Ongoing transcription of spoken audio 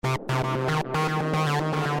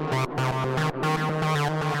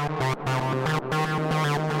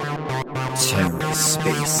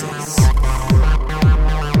TerraSpaces.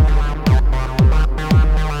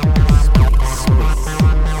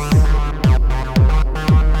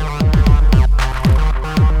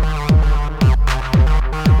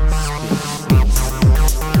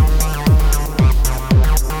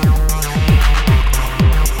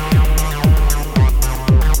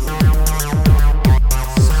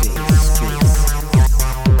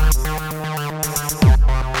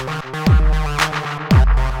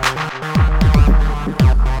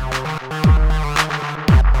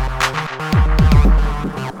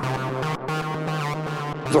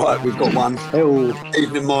 Right, we've got one. Hello.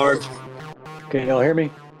 Evening, Myron. Can you all hear me?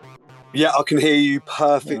 Yeah, I can hear you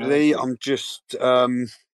perfectly. Sweet. I'm just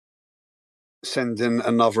sending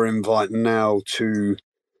another invite now to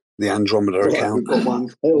the Andromeda account. We've got one.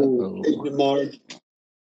 Hello. Evening, Myron.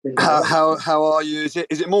 How are you? Is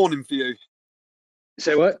it morning for you?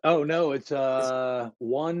 Say what? Oh no, it's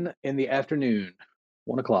 1 in the afternoon,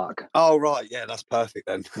 1 o'clock. Oh right, yeah, that's perfect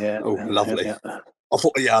then. Yeah. Oh, lovely. Yeah. I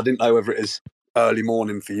thought, I didn't know whether it is early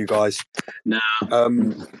morning for you guys. No.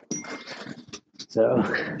 So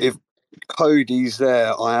if Cody's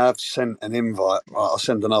there, I have sent an invite. I'll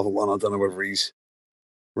send another one. I don't know whether he's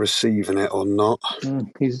receiving it or not.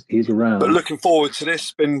 he's around. But looking forward to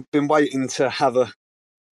this. Been waiting to have a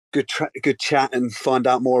good chat and find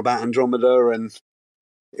out more about Andromeda. And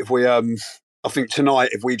if we I think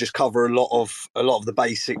tonight, if we just cover a lot of the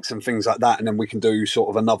basics and things like that, and then we can do sort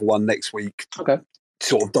of another one next week. Okay.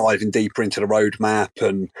 Sort of diving deeper into the roadmap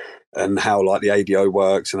and how like the ADO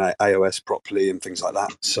works and AOS properly and things like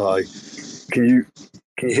that. So can you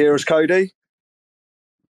hear us, Cody?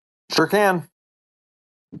 Sure can.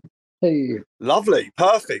 Hey. Lovely.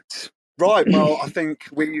 Perfect. Right. Well, I think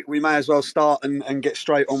we may as well start and get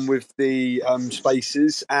straight on with the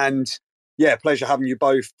spaces. And yeah, pleasure having you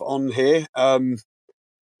both on here.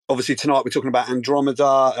 Obviously tonight we're talking about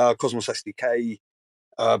Andromeda, Cosmos SDK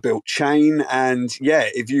built chain. And yeah,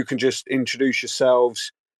 if you can just introduce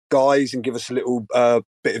yourselves, guys, and give us a little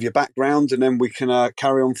bit of your background, and then we can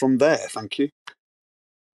carry on from there. Thank you.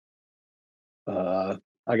 I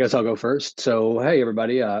guess I'll go first. So, hey,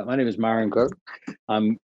 everybody. My name is Myron Cook.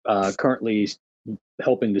 I'm currently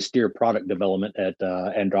helping to steer product development at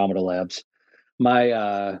Andromeda Labs.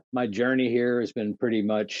 My journey here has been pretty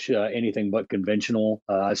much anything but conventional.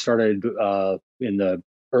 I started in the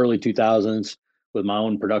early 2000s with my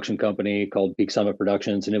own production company called Peak Summit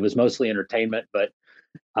Productions, and it was mostly entertainment, but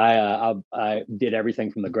I did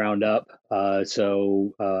everything from the ground up.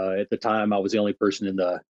 So at the time, I was the only person in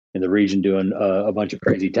the region doing a bunch of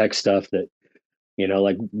crazy tech stuff that,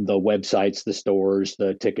 like the websites, the stores,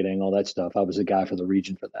 the ticketing, all that stuff. I was the guy for the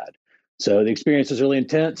region for that. So the experience was really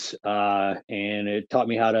intense, and it taught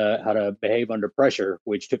me how to behave under pressure,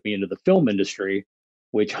 which took me into the film industry,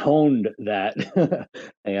 which honed that,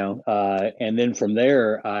 and then from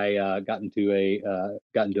there I got into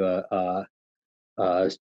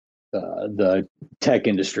the tech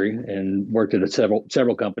industry and worked at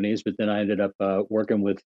several companies. But then I ended up working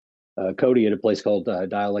with Cody at a place called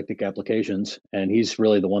Dialectic Applications, and he's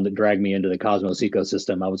really the one that dragged me into the Cosmos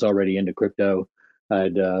ecosystem. I was already into crypto.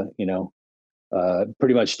 I'd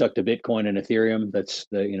pretty much stuck to Bitcoin and Ethereum. That's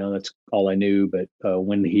all I knew. But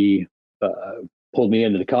when he pulled me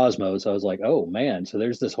into the Cosmos, I was like, oh man, so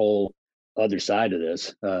there's this whole other side of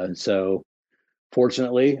this. So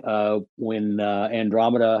fortunately, when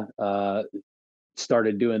Andromeda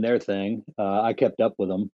started doing their thing, I kept up with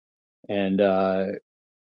them, and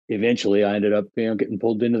eventually I ended up getting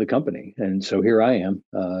pulled into the company. And so here I am,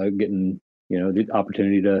 getting the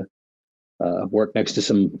opportunity to work next to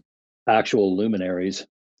some actual luminaries.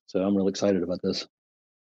 So I'm really excited about this.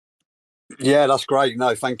 Yeah, that's great.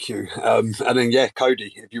 No, thank you. And then, yeah,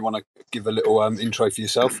 Cody, if you want to give a little intro for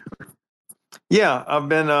yourself. Yeah, I've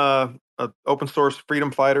been an open source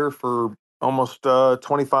freedom fighter for almost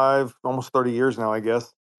 25, almost 30 years now, I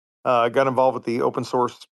guess. I got involved with the open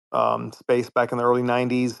source space back in the early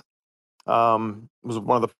 90s. Was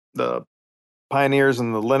one of the pioneers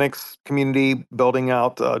in the Linux community, building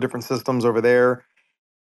out different systems over there.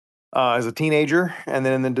 As a teenager, and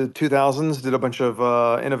then in the 2000s, did a bunch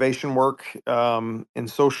of innovation work in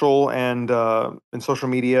social and in social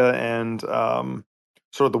media and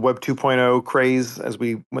sort of the Web 2.0 craze as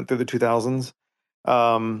we went through the 2000s.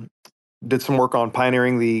 Did some work on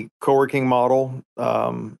pioneering the co-working model,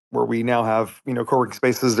 where we now have co-working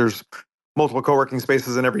spaces. There's multiple co-working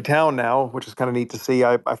spaces in every town now, which is kind of neat to see.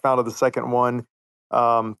 I founded the second one,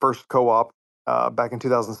 first co-op back in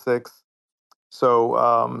 2006.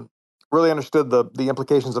 So really understood the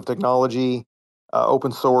implications of technology,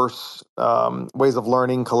 open source, ways of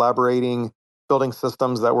learning, collaborating, building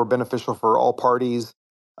systems that were beneficial for all parties.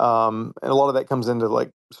 And a lot of that comes into like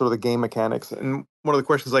sort of the game mechanics. And one of the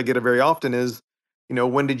questions I get very often is,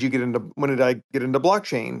 when did I get into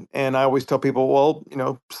blockchain? And I always tell people, well,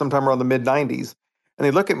 sometime around the mid 90s. And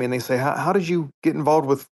they look at me and they say, how did you get involved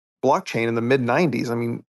with blockchain in the mid 90s? I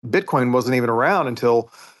mean, Bitcoin wasn't even around until,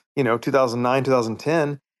 2009,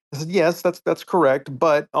 2010. I said, yes, that's correct.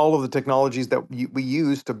 But all of the technologies that we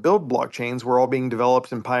use to build blockchains were all being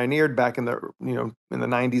developed and pioneered back in the, in the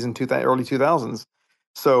 90s and early 2000s.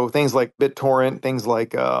 So things like BitTorrent, things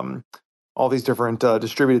like all these different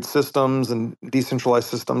distributed systems and decentralized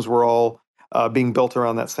systems were all being built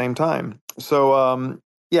around that same time. So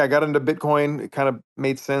yeah, I got into Bitcoin. It kind of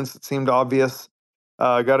made sense. It seemed obvious.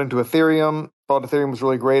 Got into Ethereum. Thought Ethereum was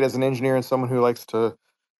really great as an engineer and someone who likes to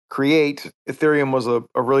create. Ethereum was a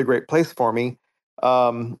really great place for me.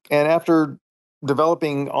 And after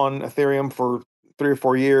developing on Ethereum for 3 or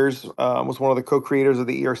 4 years, was one of the co-creators of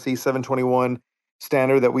the ERC 721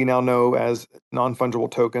 standard that we now know as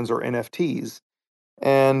non-fungible tokens or NFTs.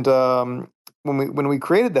 And when we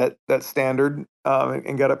created that standard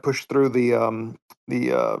and got it pushed through the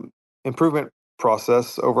improvement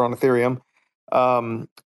process over on Ethereum, um,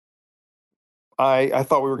 I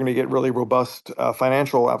thought we were going to get really robust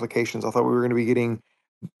financial applications. I thought we were going to be getting,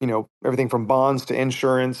 everything from bonds to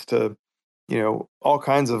insurance to, all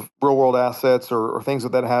kinds of real world assets or things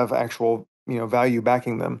that have actual, value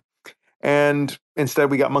backing them. And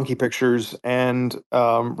instead, we got monkey pictures and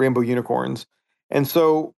rainbow unicorns. And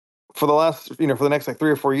so for the next like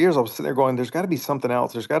 3 or 4 years, I was sitting there going, "There's got to be something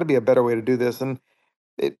else. There's got to be a better way to do this." And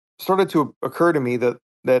it started to occur to me that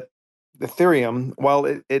Ethereum, while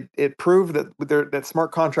it proved that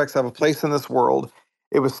smart contracts have a place in this world,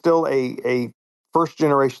 it was still a first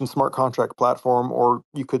generation smart contract platform, or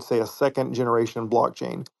you could say a second generation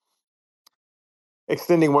blockchain,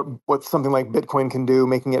 extending what something like Bitcoin can do,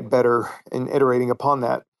 making it better and iterating upon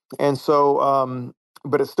that. And so,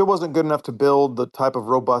 but it still wasn't good enough to build the type of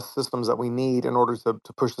robust systems that we need in order to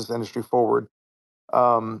push this industry forward.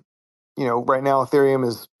 Um, right now Ethereum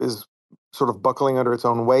is sort of buckling under its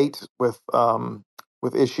own weight with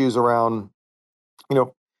issues around, you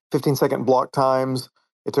know, 15-second block times.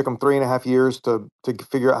 It took them 3.5 years to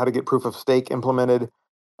figure out how to get proof of stake implemented.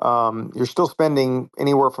 You're still spending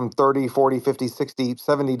anywhere from 30, 40, 50, 60,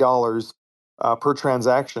 $70 per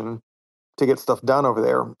transaction to get stuff done over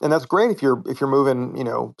there. And that's great if you're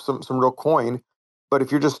moving, some real coin. But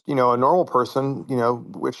if you're just, a normal person,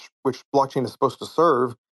 which blockchain is supposed to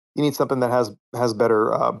serve, you need something that has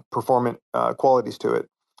better performant qualities to it.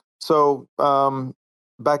 So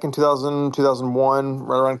back in 2000, 2001,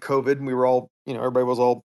 right around COVID, we were all, everybody was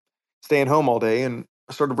all staying home all day, and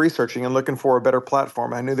I started researching and looking for a better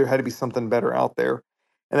platform. I knew there had to be something better out there.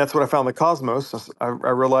 And that's what I found, the Cosmos. I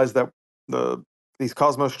realized that these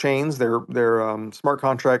Cosmos chains, their smart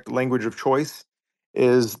contract language of choice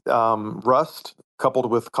is Rust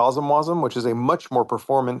coupled with CosmWasm, which is a much more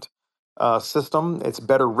performant system. It's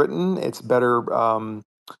better written. It's better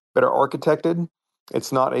architected.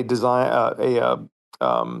 It's not a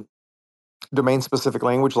domain specific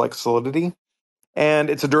language like Solidity. And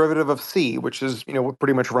it's a derivative of C, which is, what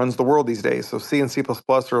pretty much runs the world these days. So C and C++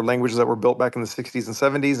 are languages that were built back in the 60s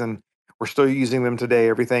and 70s, and we're still using them today.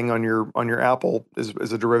 Everything on your Apple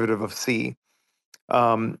is a derivative of C.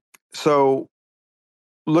 So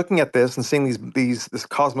looking at this and seeing this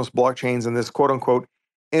Cosmos blockchains and this quote unquote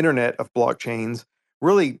internet of blockchains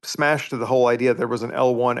really smashed the whole idea there was an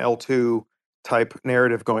L1, L2 type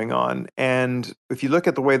narrative going on. And if you look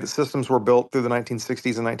at the way that systems were built through the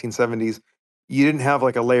 1960s and 1970s, you didn't have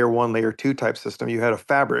like a layer one, layer two type system. You had a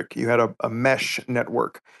fabric, you had a mesh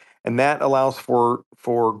network, and that allows for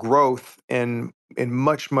growth in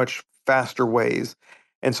much, much faster ways.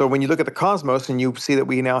 And so when you look at the Cosmos and you see that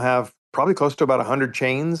we now have probably close to about 100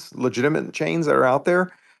 chains, legitimate chains that are out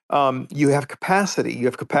there, you have capacity. You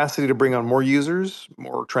have capacity to bring on more users,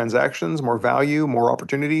 more transactions, more value, more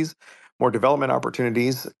opportunities, more development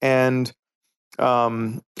opportunities. And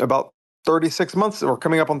about 36 months, or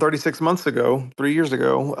coming up on 36 months ago, 3 years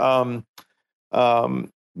ago,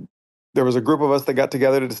 um, there was a group of us that got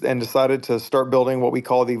together and decided to start building what we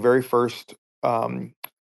call the very first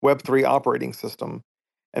Web3 operating system.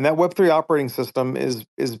 And that Web3 operating system is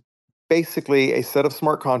basically a set of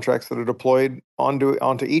smart contracts that are deployed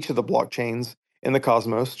onto each of the blockchains in the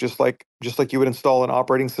Cosmos, just like you would install an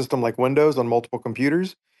operating system like Windows on multiple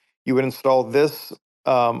computers. You would install this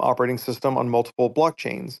operating system on multiple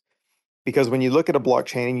blockchains. Because when you look at a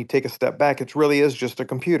blockchain and you take a step back, it really is just a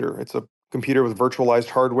computer. It's a computer with virtualized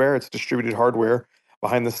hardware. It's distributed hardware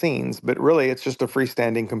behind the scenes, but really it's just a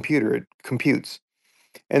freestanding computer. It computes.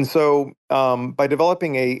 And so, by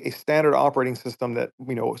developing a standard operating system that,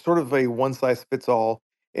 sort of a one size fits all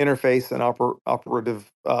interface and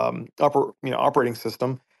operating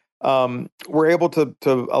system, we're able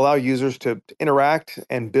to allow users to interact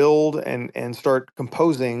and build and start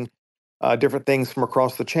composing different things from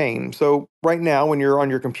across the chain. So right now, when you're on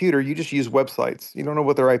your computer, you just use websites. You don't know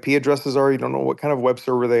what their IP addresses are. You don't know what kind of web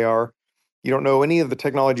server they are. You don't know any of the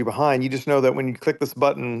technology behind. You just know that when you click this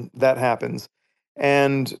button, that happens.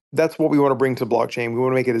 And that's what we want to bring to blockchain. We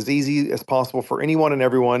want to make it as easy as possible for anyone and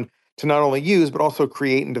everyone to not only use, but also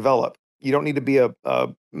create and develop. You don't need to be have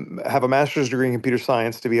a master's degree in computer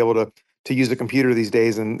science to be able to use a computer these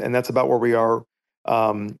days. And that's about where we are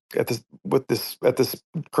at this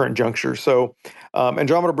current juncture. So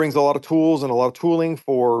Andromeda brings a lot of tools and a lot of tooling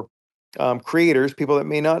for creators, people that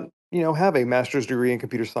may not, have a master's degree in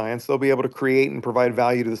computer science. They'll be able to create and provide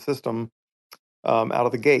value to the system out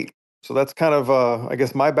of the gate. So that's kind of, I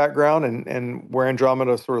guess, my background and where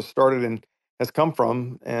Andromeda sort of started and has come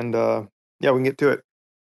from. And yeah, we can get to it.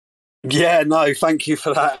 Yeah, no, thank you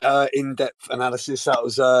for that in-depth analysis. That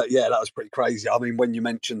was, that was pretty crazy. I mean, when you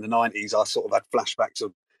mentioned the '90s, I sort of had flashbacks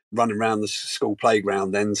of running around the school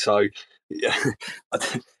playground then. So, yeah,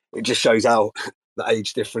 it just shows how the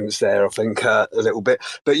age difference there. I think a little bit,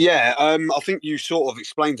 but yeah, I think you sort of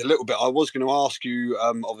explained a little bit. I was going to ask you,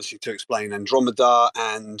 obviously, to explain Andromeda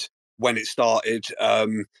and when it started.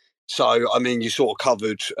 So, I mean, you sort of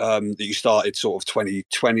covered that you started sort of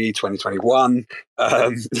 2020, 2021.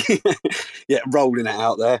 Um, yeah, rolling it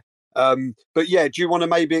out there. But yeah, do you want to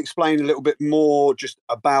maybe explain a little bit more just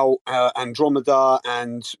about Andromeda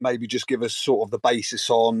and maybe just give us sort of the basis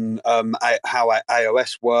on how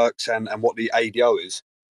AOS works and what the ADO is?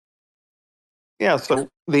 Yeah, so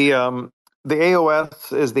the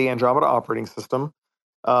AOS is the Andromeda operating system.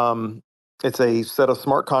 Um, it's a set of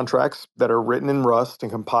smart contracts that are written in Rust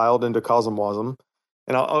and compiled into CosmWasm.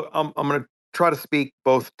 And I'm going to try to speak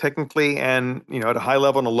both technically and at a high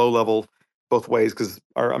level and a low level, both ways, because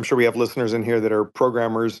I'm sure we have listeners in here that are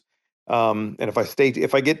programmers. And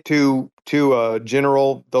if I get too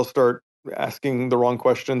general, they'll start asking the wrong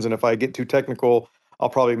questions, and if I get too technical, I'll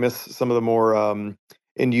probably miss some of the more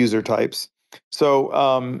end user types.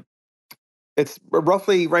 So it's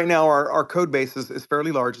roughly right now our code base is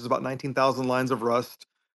fairly large. It's about 19,000 lines of Rust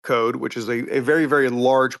code, which is a very, very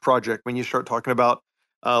large project when you start talking about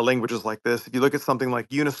languages like this. If you look at something like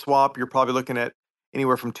Uniswap, you're probably looking at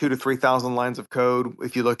anywhere from 2 to 3,000 lines of code.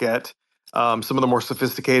 If you look at some of the more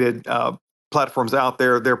sophisticated platforms out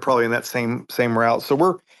there, they're probably in that same route.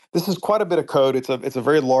 So this is quite a bit of code. It's a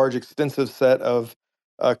very large, extensive set of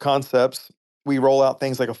concepts. We roll out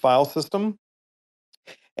things like a file system.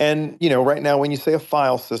 And, right now, when you say a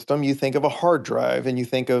file system, you think of a hard drive and you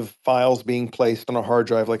think of files being placed on a hard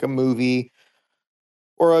drive, like a movie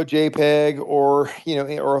or a JPEG or,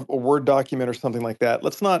 or a Word document or something like that.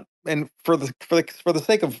 Let's not, and for the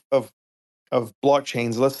sake of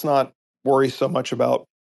blockchains, let's not worry so much about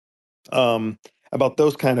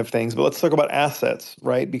those kind of things, but let's talk about assets,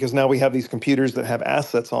 right? Because now we have these computers that have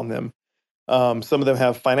assets on them. Some of them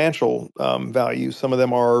have financial value. Some of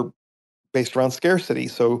them are based around scarcity.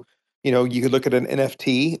 So, you could look at an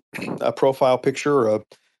NFT, a profile picture, or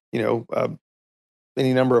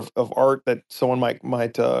any number of art that someone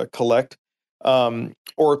might collect,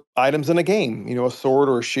 or items in a game. A sword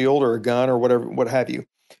or a shield or a gun or whatever, what have you.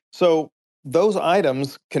 So those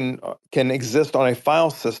items can exist on a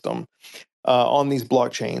file system on these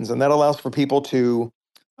blockchains, and that allows for people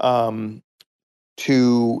um,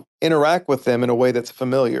 to interact with them in a way that's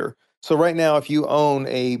familiar. So right now, if you own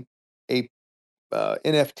a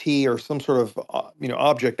NFT or some sort of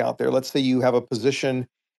object out there. Let's say you have a position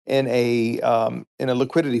in a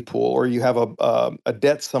liquidity pool, or you have a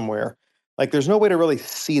debt somewhere. Like, there's no way to really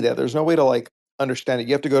see that. There's no way to like understand it.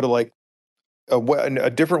 You have to go to like a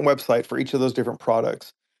different website for each of those different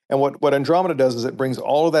products. And what Andromeda does is it brings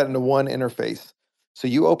all of that into one interface. So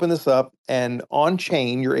you open this up, and on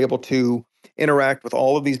chain, you're able to interact with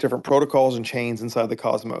all of these different protocols and chains inside the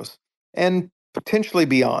Cosmos, and potentially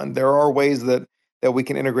beyond. There are ways that we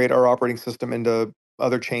can integrate our operating system into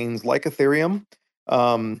other chains like Ethereum.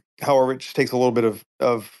 However, it just takes a little bit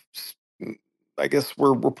of I guess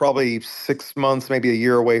we're probably 6 months, maybe a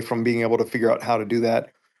year away from being able to figure out how to do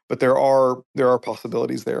that. But there are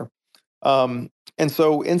possibilities there. And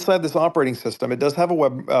so inside this operating system, it does have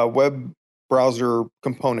a web browser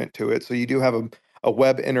component to it. So you do have a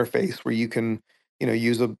web interface where you can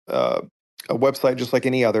use a website just like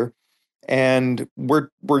any other. And we're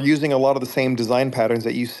using a lot of the same design patterns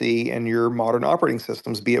that you see in your modern operating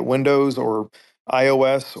systems, be it Windows or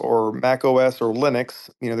iOS or Mac OS or Linux.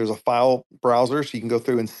 There's a file browser, so you can go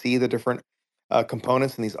through and see the different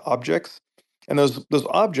components in these objects. And those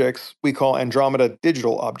objects we call Andromeda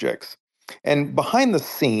digital objects. And behind the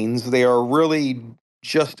scenes, they are really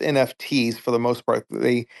just NFTs for the most part.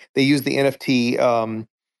 They use the NFT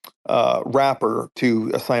wrapper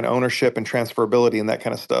to assign ownership and transferability and that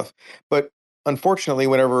kind of stuff. But unfortunately,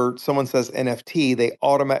 whenever someone says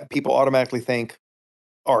NFT, people automatically think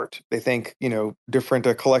art. They think, different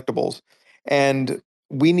collectibles. And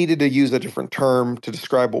we needed to use a different term to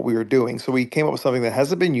describe what we were doing. So we came up with something that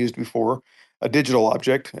hasn't been used before, a digital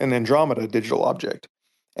object, an Andromeda digital object.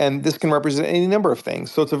 And this can represent any number of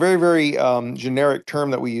things. So it's a very, very generic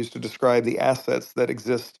term that we use to describe the assets that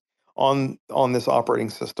exist on this operating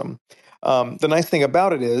system. The nice thing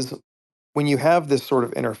about it is when you have this sort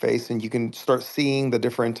of interface and you can start seeing the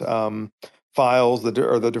different files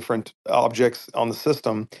or the different objects on the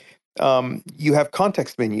system, you have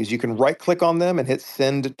context menus. You can right click on them and hit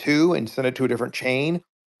send to and send it to a different chain,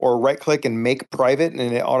 or right click and make private, and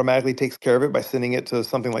it automatically takes care of it by sending it to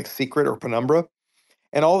something like secret or penumbra.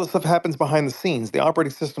 And all this stuff happens behind the scenes. The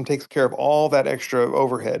operating system takes care of all that extra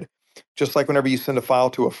overhead. Just like whenever you send a file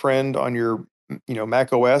to a friend on your,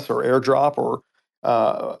 Mac OS or AirDrop or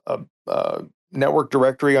a network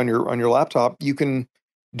directory on your laptop, you can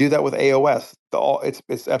do that with AOS.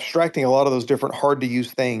 It's abstracting a lot of those different hard to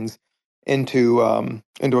use things into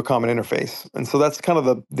a common interface. And so that's kind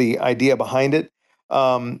of the idea behind it.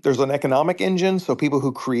 There's an economic engine, so people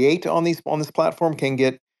who create on this platform can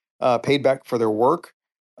get paid back for their work.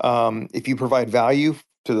 If you provide value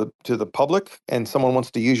to the public and someone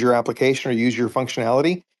wants to use your application or use your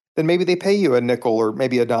functionality, then maybe they pay you a nickel or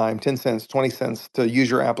maybe a dime, 10 cents, 20 cents to use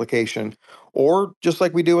your application. Or just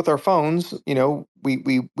like we do with our phones, we pay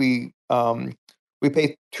 $2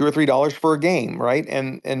 or $3 for a game, right?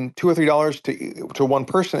 And $2 or $3 to one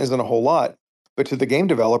person isn't a whole lot, but to the game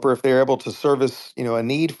developer, if they're able to service, a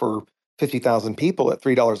need for 50,000 people at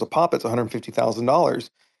 $3 a pop, it's $150,000.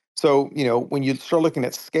 So, when you start looking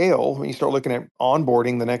at scale, when you start looking at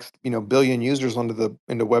onboarding the next, billion users into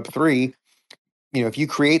Web3, if you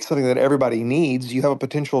create something that everybody needs, you have a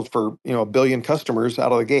potential for, a billion customers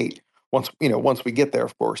out of the gate. Once we get there,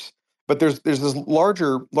 of course. But there's this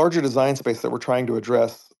larger design space that we're trying to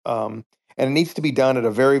address, and it needs to be done at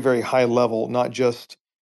a very, very high level,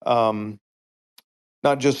 um,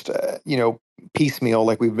 not just piecemeal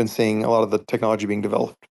like we've been seeing a lot of the technology being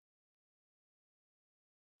developed.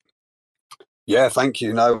 Yeah, thank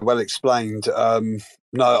you. No, well explained.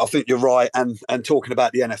 No, I think you're right. And talking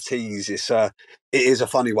about the NFTs, it is a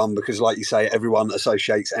funny one because, like you say, everyone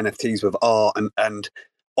associates NFTs with art, and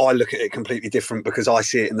I look at it completely different because I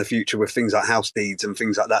see it in the future with things like house deeds and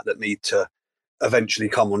things like that need to eventually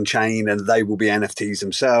come on chain, and they will be NFTs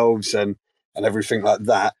themselves, and everything like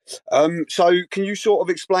that. So, can you sort of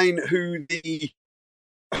explain who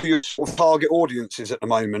your sort of target audience is at the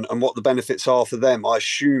moment and what the benefits are for them? I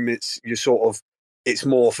assume it's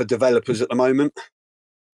more for developers at the moment.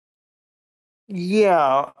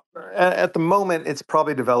 Yeah, at the moment, it's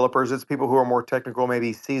probably developers. It's people who are more technical,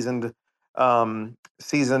 maybe seasoned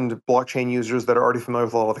blockchain users that are already familiar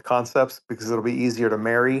with a lot of the concepts because it'll be easier to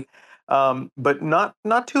marry. But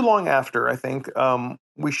not too long after, I think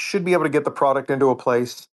we should be able to get the product into a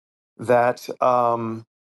place that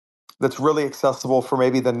that's really accessible for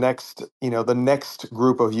maybe the next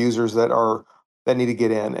group of users that need to get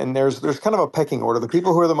in. And there's kind of a pecking order. The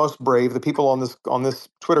people who are the most brave, the people on this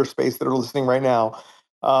Twitter space that are listening right now,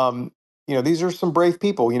 these are some brave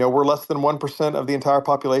people. We're less than 1% of the entire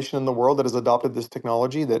population in the world that has adopted this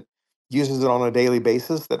technology, that uses it on a daily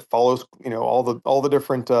basis, that follows all the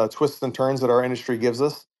different twists and turns that our industry gives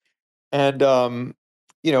us. And there's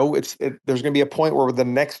going to be a point where the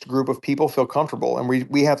next group of people feel comfortable, and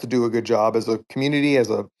we have to do a good job as a community, as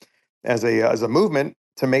a movement,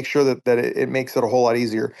 to make sure that it makes it a whole lot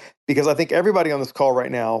easier. Because I think everybody on this call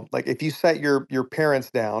right now, like if you set your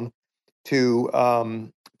parents down to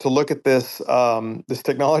look at this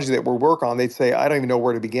technology that we work on, they'd say, I don't even know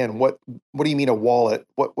where to begin. What do you mean a wallet?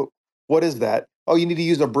 What is that? Oh, you need to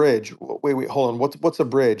use a bridge. Wait, hold on. What's a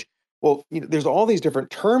bridge? Well, there's all these different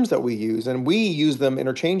terms that we use, and we use them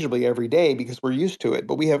interchangeably every day because we're used to it.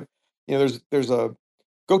 But we have, there's a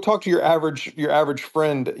go talk to your average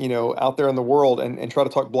friend, out there in the world, and try to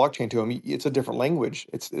talk blockchain to them. It's a different language.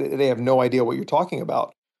 They have no idea what you're talking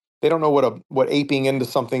about. They don't know what aping into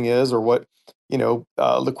something is, or what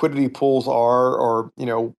liquidity pools are, or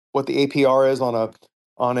what the APR is on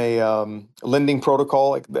lending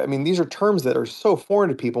protocol. Like, I mean, these are terms that are so foreign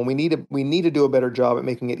to people. And we need to do a better job at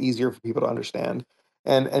making it easier for people to understand.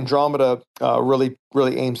 And Andromeda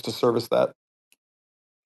really aims to service that.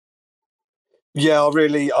 Yeah,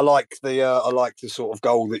 I like the sort of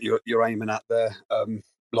goal that you're aiming at there.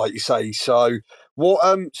 Like you say. So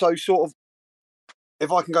so sort of,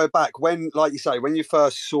 if I can go back, when, like you say, when you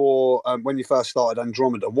first saw, when you first started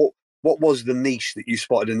Andromeda, what was the niche that you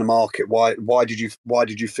spotted in the market? Why did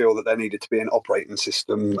you feel that there needed to be an operating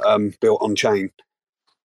system built on chain?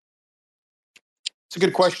 It's a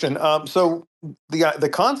good question. So the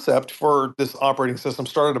concept for this operating system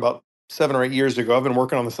started about 7 or 8 years ago. I've been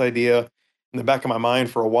working on this idea in the back of my mind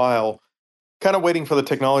for a while, kind of waiting for the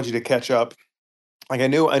technology to catch up. Like, I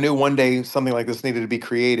knew one day something like this needed to be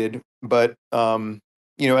created, but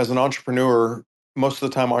as an entrepreneur, most of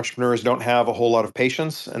the time entrepreneurs don't have a whole lot of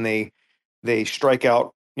patience, and they strike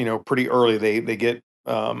out, pretty early. They get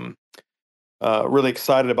really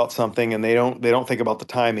excited about something, and they don't think about the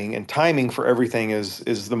timing. And timing for everything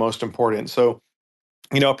is the most important. So,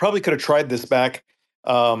 I probably could have tried this back.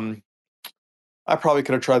 Um, I probably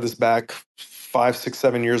could have tried this back 5, 6,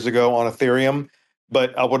 7 years ago on Ethereum,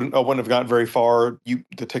 but I wouldn't have gotten very far.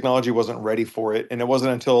 The technology wasn't ready for it, and it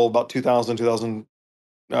wasn't until about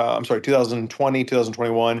 2020,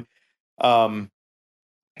 2021, um,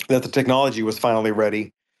 that the technology was finally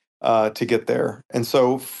ready to get there. And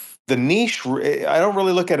so the niche, I don't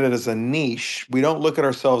really look at it as a niche. We don't look at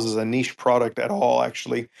ourselves as a niche product at all.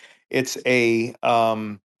 Actually, it's a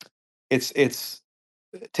it's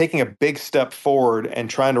taking a big step forward and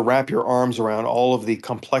trying to wrap your arms around all of the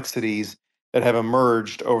complexities that have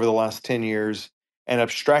emerged over the last 10 years, and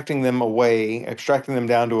abstracting them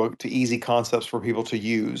down to easy concepts for people to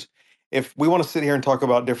use. If we want to sit here and talk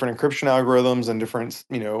about different encryption algorithms and different,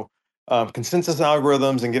 consensus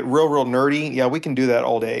algorithms and get real nerdy, yeah, we can do that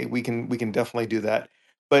all day. We can definitely do that.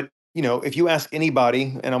 But, if you ask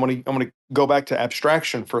anybody, and I'm gonna go back to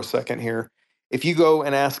abstraction for a second here. If you go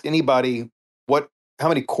and ask anybody what how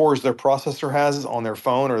many cores their processor has on their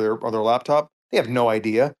phone or their laptop, they have no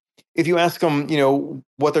idea. If you ask them,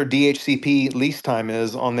 what their DHCP lease time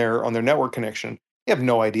is on their network connection, they have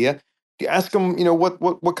no idea. You ask them, what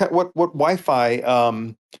Wi-Fi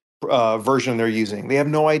version they're using, they have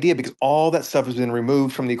no idea, because all that stuff has been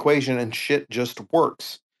removed from the equation and shit just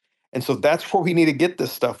works. And so that's where we need to get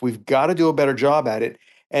this stuff. We've got to do a better job at it.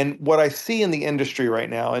 And what I see in the industry right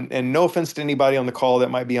now, and no offense to anybody on the call that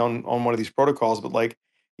might be on one of these protocols, but like,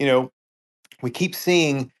 you know, we keep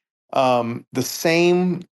seeing the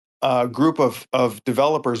same group of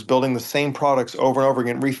developers building the same products over and over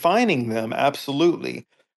again, refining them, absolutely.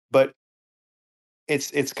 But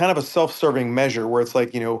it's kind of a self-serving measure where it's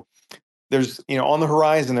like, there's, on the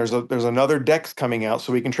horizon, there's another DEX coming out,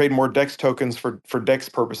 so we can trade more DEX tokens for DEX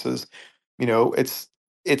purposes.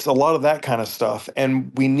 It's a lot of that kind of stuff,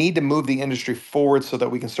 and we need to move the industry forward so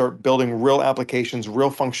that we can start building real applications,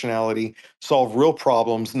 real functionality, solve real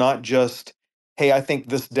problems, not just, hey, I think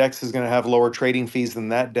this DEX is going to have lower trading fees than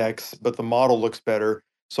that DEX, but the model looks better,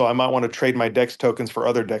 so I might want to trade my DEX tokens for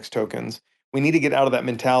other DEX tokens. We need to get out of that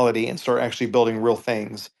mentality and start actually building real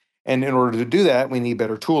things. And in order to do that, we need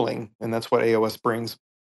better tooling, and that's what AOS brings.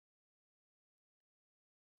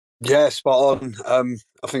 Yeah, spot on.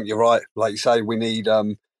 I think you're right. Like you say, we need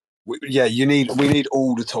yeah, we need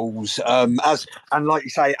all the tools. As and like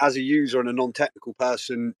you say, as a user and a non-technical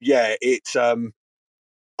person, yeah, it's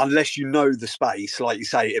unless you know the space, like you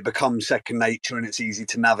say, it becomes second nature and it's easy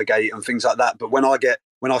to navigate and things like that. But when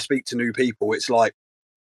I speak to new people, it's like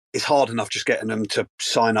it's hard enough just getting them to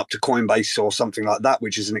sign up to Coinbase or something like that,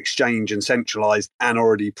 which is an exchange and centralized and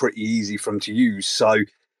already pretty easy for them to use. So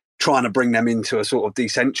trying to bring them into a sort of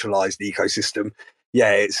decentralized ecosystem,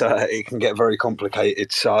 yeah, it can get very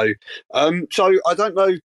complicated. So I don't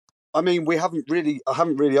know. I mean, I haven't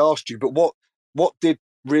really asked you, but what did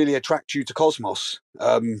really attract you to Cosmos?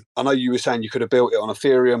 I know you were saying you could have built it on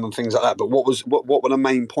Ethereum and things like that, but what were the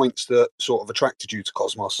main points that sort of attracted you to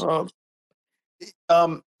Cosmos?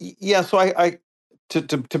 Yeah. So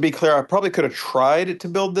to be clear, I probably could have tried to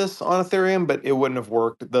build this on Ethereum, but it wouldn't have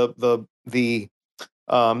worked. The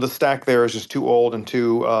stack there is just too old and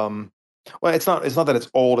too well, it's not that it's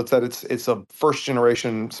old, it's that it's a first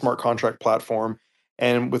generation smart contract platform.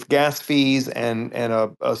 And with gas fees and a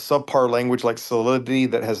subpar language like Solidity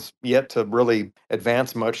that has yet to really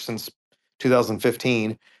advance much since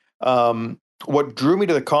 2015, what drew me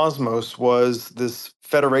to the Cosmos was this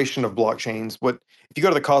federation of blockchains. What if you go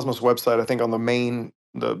to the Cosmos website, I think on the main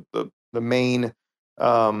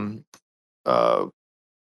um, uh,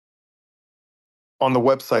 on the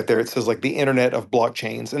website there, it says like the internet of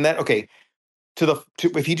blockchains. And that, okay,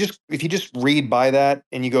 if you just read by that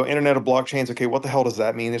and you go Internet of Blockchains, okay, what the hell does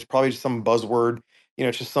that mean? It's probably just some buzzword,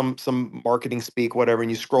 it's just some marketing speak, whatever, and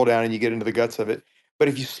you scroll down and you get into the guts of it. But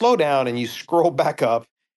if you slow down and you scroll back up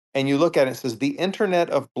and you look at it, it says the Internet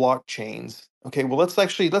of Blockchains. Okay, well let's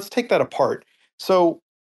take that apart. So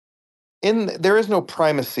there is no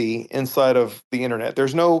primacy inside of the internet.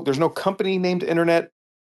 There's no company named Internet.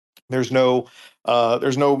 There's no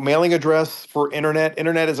mailing address for internet.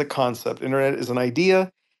 Internet is a concept. Internet is an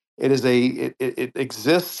idea. It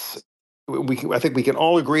exists. I think we can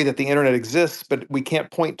all agree that the internet exists, but we can't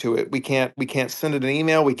point to it. We can't send it an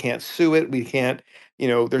email. We can't sue it. We can't.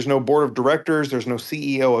 There's no board of directors. There's no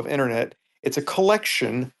CEO of internet. It's a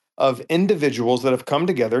collection of individuals that have come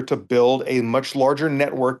together to build a much larger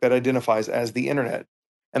network that identifies as the internet.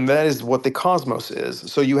 And that is what the cosmos is.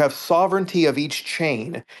 So you have sovereignty of each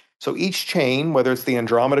chain. So each chain, whether it's the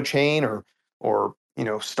Andromeda chain or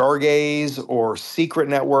Stargaze or Secret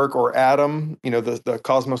Network or Atom, the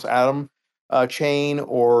Cosmos Atom chain,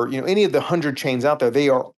 or any of the 100 chains out there, they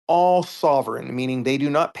are all sovereign, meaning they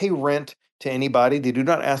do not pay rent to anybody. They do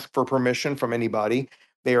not ask for permission from anybody.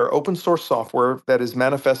 They are open source software that is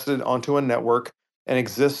manifested onto a network and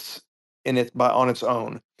exists on its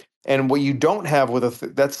own. And what you don't have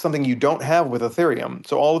that's something you don't have with Ethereum.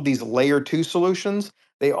 So all of these layer 2 solutions,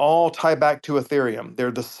 they all tie back to Ethereum.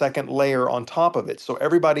 They're the second layer on top of it. So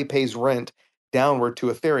everybody pays rent downward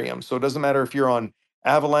to Ethereum. So it doesn't matter if you're on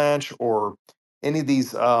Avalanche or any of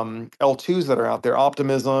these L2s that are out there,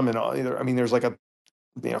 Optimism, and there's like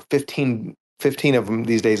 15 of them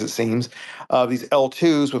these days, it seems. These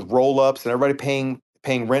L2s with roll-ups and everybody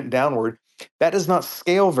paying rent downward. That does not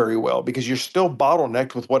scale very well because you're still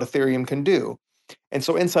bottlenecked with what Ethereum can do. And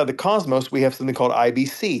so inside the Cosmos, we have something called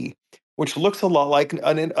IBC, which looks a lot like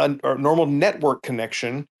a normal network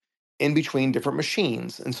connection in between different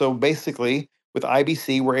machines. And so basically, with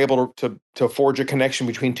IBC, we're able to forge a connection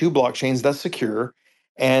between two blockchains that's secure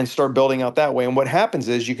and start building out that way. And what happens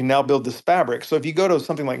is you can now build this fabric. So if you go to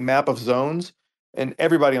something like Map of Zones, and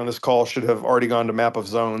everybody on this call should have already gone to Map of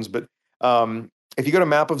Zones, but if you go to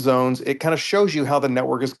Map of Zones, it kind of shows you how the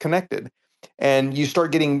network is connected. And you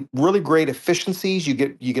start getting really great efficiencies. You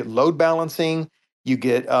get load balancing. You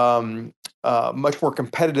get much more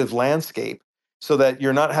competitive landscape, so that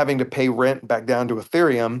you're not having to pay rent back down to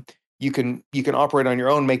Ethereum. You can operate on your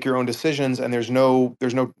own, make your own decisions, and there's no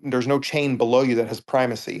chain below you that has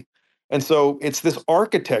primacy. And so it's this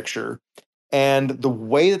architecture and the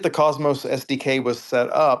way that the Cosmos SDK was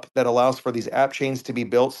set up that allows for these app chains to be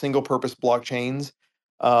built, single purpose blockchains,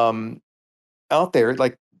 out there,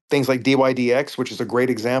 like things like DYDX, which is a great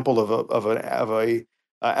example of a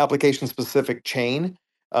application specific chain.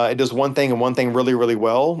 It does one thing and one thing really, really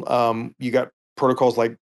well. You got protocols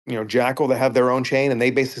like Jackal that have their own chain, and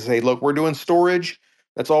they basically say, look, we're doing storage.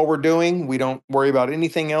 That's all we're doing. We don't worry about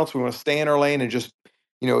anything else. We want to stay in our lane and just,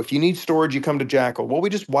 if you need storage, you come to Jackal. Well, we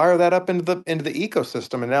just wire that up into the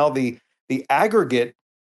ecosystem, and now the aggregate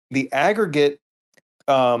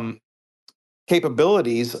um,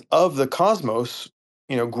 capabilities of the Cosmos,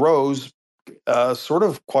 grows sort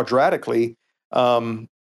of quadratically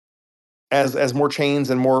as more chains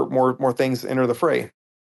and more things enter the fray.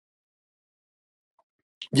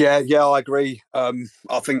 Yeah, I agree. I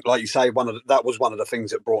think, like you say, that was one of the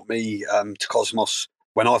things that brought me to Cosmos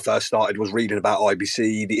when I first started, was reading about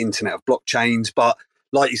IBC, the Internet of Blockchains. But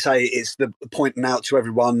like you say, it's the pointing out to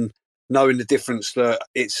everyone, knowing the difference that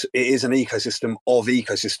it is an ecosystem of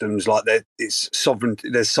ecosystems. Like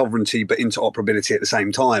there's sovereignty, but interoperability at the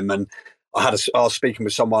same time. And I was speaking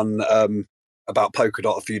with someone about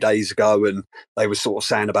Polkadot a few days ago, and they were sort of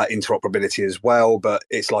saying about interoperability as well. But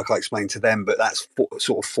it's like I explained to them, but that's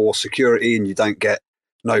sort of forced security, and you don't get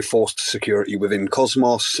no forced security within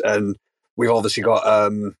Cosmos. And we've obviously got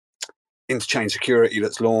interchain security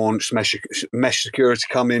that's launched, mesh security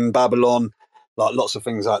coming, Babylon, like lots of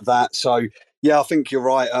things like that. So yeah, I think you're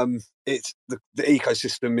right. It's the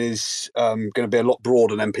ecosystem is going to be a lot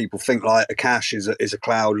broader than people think. Like Akash is a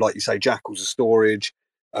cloud, like you say, Jackal's a storage.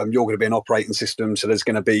 You're going to be an operating system, so there's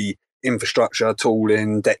going to be infrastructure,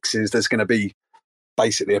 tooling, dexes. There's going to be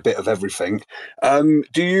basically a bit of everything. Do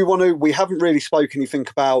you want to? We haven't really spoken anything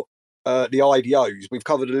about the IDOs. We've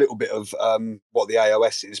covered a little bit of what the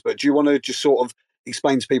AOS is, but do you want to just sort of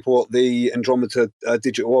explain to people what the Andromeda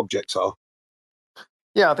digital objects are?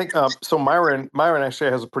 Yeah, I think so. Myron actually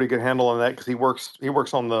has a pretty good handle on that because he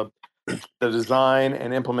works on the design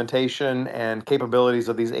and implementation and capabilities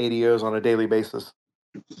of these ADOs on a daily basis.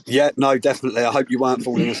 Yeah, no, definitely. I hope you weren't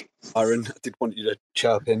falling asleep, Myron. I did want you to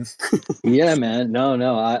chirp in. Yeah, man. No.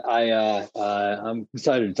 I'm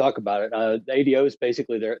excited to talk about it. The ADOs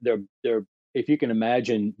basically they're if you can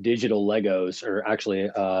imagine digital Legos, or actually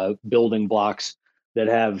building blocks that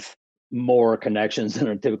have more connections than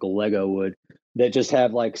a typical Lego would, that just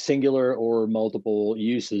have like singular or multiple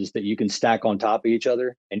uses that you can stack on top of each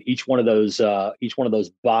other, and each one of those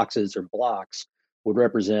boxes or blocks would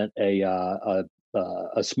represent a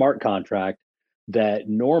smart contract that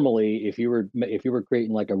normally, if you were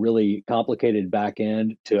creating like a really complicated back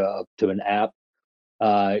end to an app,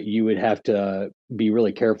 you would have to be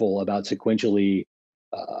really careful about sequentially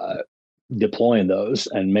uh, deploying those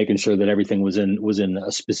and making sure that everything was in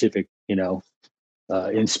a specific,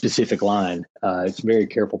 in specific line. It's a very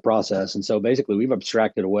careful process, and so basically we've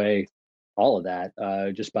abstracted away all of that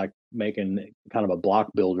just by making kind of a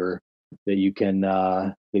block builder that you can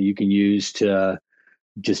use to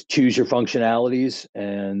just choose your functionalities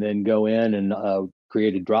and then go in and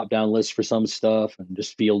create a drop down list for some stuff and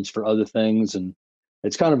just fields for other things. And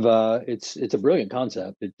it's kind of it's a brilliant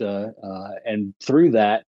concept. And through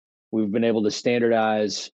that we've been able to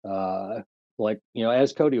standardize, like,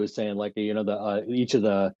 as Cody was saying, like, the each of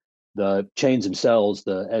the chains themselves,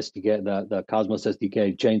 the SDK, the Cosmos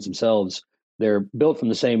SDK chains themselves, they're built from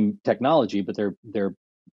the same technology, but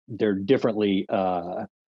they're differently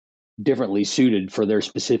suited for their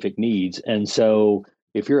specific needs. And so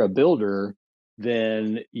if you're a builder,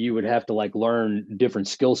 then you would have to like learn different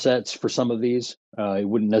skill sets for some of these. It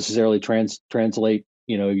wouldn't necessarily translate,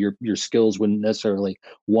 your skills wouldn't necessarily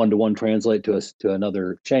one-to-one translate to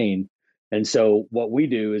another chain. And so what we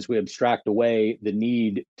do is we abstract away the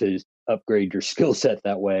need to upgrade your skill set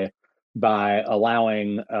that way by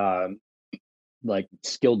allowing like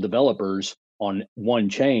skilled developers on one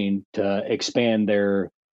chain to expand their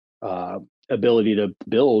uh, ability to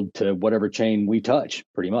build to whatever chain we touch,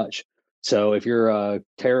 pretty much. So if you're a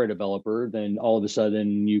Terra developer, then all of a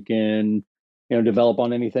sudden you can, develop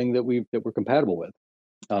on anything that we're compatible with.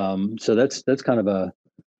 So that's kind of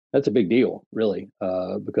that's a big deal, really,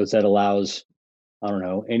 because that allows, I don't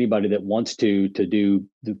know, anybody that wants to do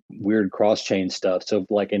the weird cross chain stuff. So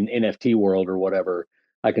like in NFT world or whatever,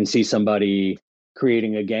 I can see somebody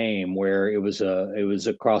creating a game where it was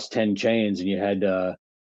across 10 chains, and you had to,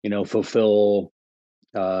 fulfill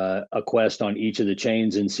a quest on each of the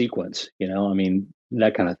chains in sequence, I mean,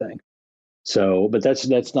 that kind of thing. So, but that's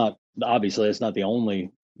not, obviously that's not the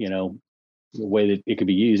only, way that it could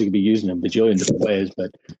be used. It could be used in a bajillion different ways,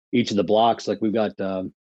 but each of the blocks, like we've got,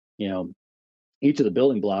 you know, each of the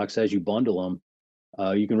building blocks, as you bundle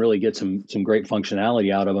them, you can really get some great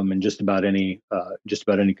functionality out of them in just about any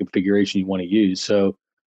configuration you want to use. So,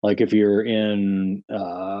 like if you're in,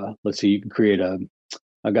 let's see, you can create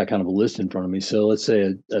I've got kind of a list in front of me. So let's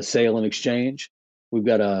say a sale and exchange. We've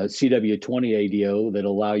got a CW20 ADO that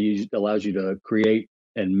allows you to create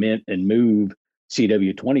and mint and move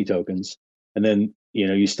CW20 tokens, and then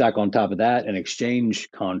you stack on top of that an exchange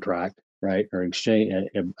contract, right? Or exchange.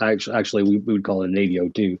 Actually, we would call it an ADO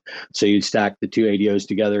too. So you'd stack the two ADOs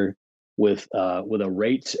together with a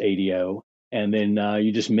rates ADO, and then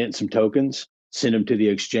you just mint some tokens, send them to the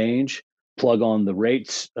exchange, plug on the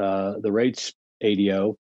rates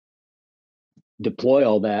ADO, deploy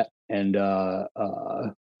all that, and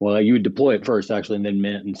well, you would deploy it first actually, and then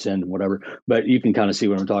mint and send whatever. But you can kind of see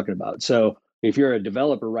what I'm talking about. So if you're a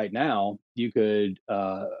developer right now, you could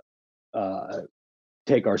uh,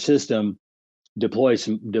 take our system, deploy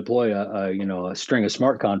a string of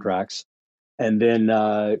smart contracts, and then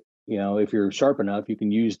if you're sharp enough, you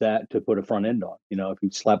can use that to put a front end on. If you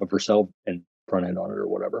slap a for sale and front end on it or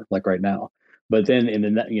whatever, like right now. But then in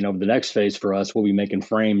the next phase for us, we'll be making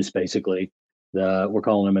frames basically. We're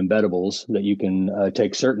calling them embeddables that you can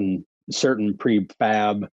take certain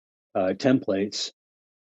prefab templates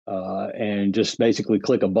and just basically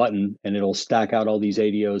click a button, and it'll stack out all these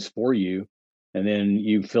ADOs for you. And then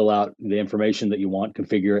you fill out the information that you want,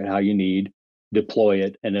 configure it how you need, deploy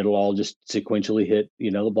it, and it'll all just sequentially hit, the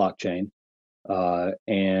blockchain.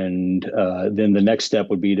 And then the next step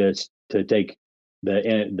would be to take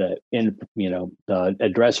the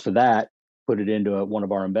address for that, put it into one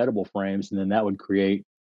of our embeddable frames, and then that would create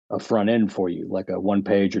a front end for you, like a 1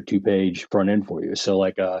 page or 2 page front end for you. So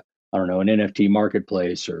like I don't know, an NFT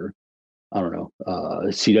marketplace, or I don't know,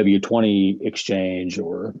 CW20 exchange,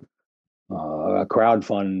 or a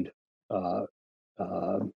crowdfund uh,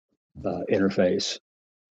 uh, interface.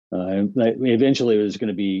 And eventually there's going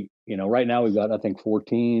to be, right now we've got, I think,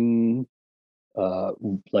 14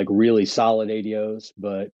 like really solid ADOs,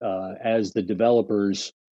 but as the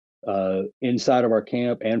developers inside of our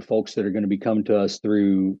camp and folks that are going to be coming to us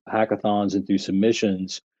through hackathons and through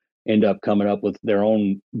submissions end up coming up with their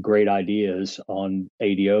own great ideas on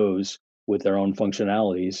ADOs with their own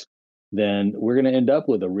functionalities, then we're going to end up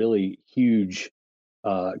with a really huge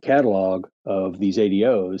catalog of these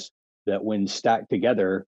ADOs that, when stacked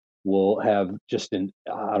together, will have just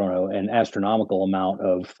I don't know, an astronomical amount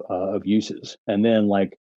of uses. And then,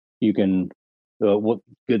 like, you can what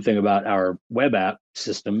good thing about our web app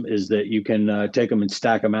system is that you can take them and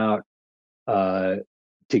stack them out uh,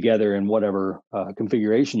 together in whatever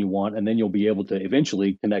configuration you want, and then you'll be able to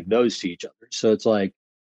eventually connect those to each other. So it's like,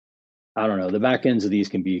 I don't know, the back ends of these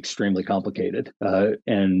can be extremely complicated,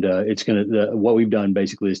 and it's what we've done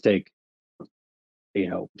basically is take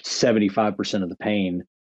 75% of the pain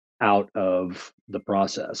out of the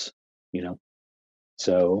process. You know,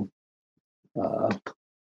 so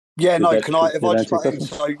Yeah, did no, that can I, if did I that just answer your butt in?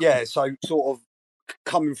 question? So, yeah, so sort of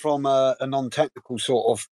coming from a non-technical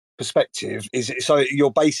sort of perspective, is it, so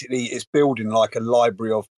you're basically, it's building like a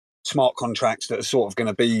library of smart contracts that are sort of going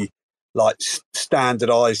to be like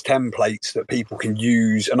standardized templates that people can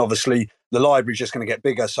use. And obviously the library is just going to get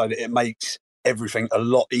bigger so that it makes everything a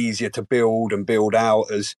lot easier to build and build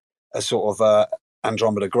out as sort of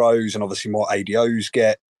Andromeda grows, and obviously more ADOs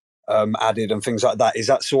get added and things like that. Is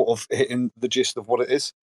that sort of hitting the gist of what it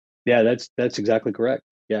is? Yeah, that's exactly correct.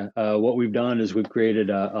 Yeah, what we've done is we've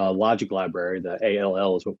created a logic library. The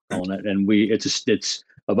ALL is what we're calling it, and it's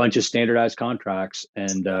a bunch of standardized contracts,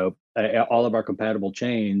 and all of our compatible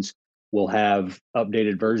chains will have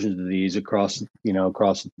updated versions of these across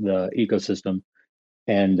the ecosystem.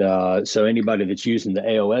 And so anybody that's using the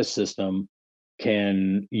AOS system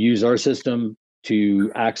can use our system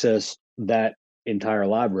to access that entire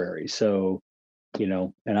library. So,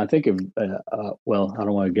 and I think well, I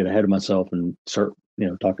don't want to get ahead of myself and start,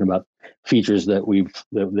 talking about features that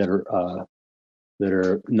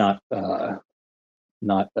are not uh,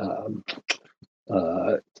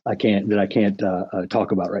 I can't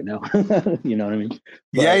talk about right now. You know what I mean?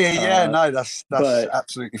 Yeah, But yeah, yeah. No, that's but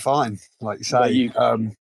absolutely fine. Like you but say, you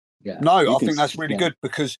yeah no, you I can think that's really yeah good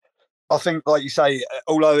because I think, like you say,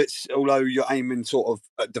 although you're aiming sort of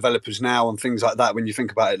at developers now and things like that, when you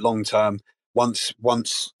think about it long term, once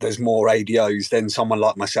there's more ADOs, then someone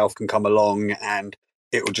like myself can come along and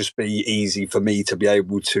it will just be easy for me to be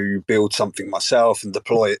able to build something myself and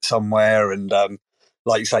deploy it somewhere. And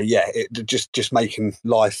like you say, yeah, it just making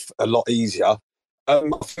life a lot easier. I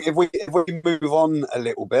think if we move on a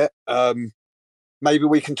little bit, maybe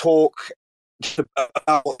we can talk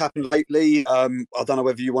about what's happened lately. I don't know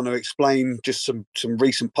whether you want to explain just some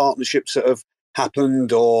recent partnerships that have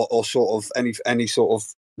happened, or sort of any sort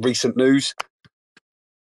of recent news.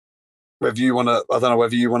 Whether you want to, I don't know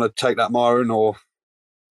whether you want to take that, Myron, or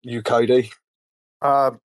you, Cody.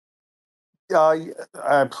 Uh, I,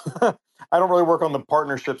 I don't really work on the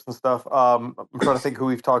partnerships and stuff. I'm trying to think who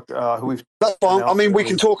we've That's fine. I announced mean, we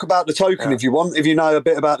can lately. talk about the token Yeah. if you want. If you know a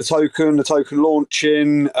bit about the token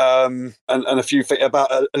launching, and a few things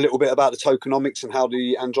about a little bit about the tokenomics and how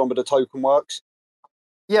the Andromeda token works.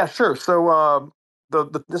 Yeah, sure. So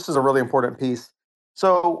this is a really important piece.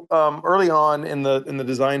 So early on in the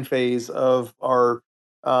design phase of our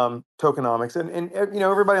tokenomics, and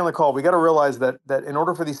everybody on the call, we got to realize that in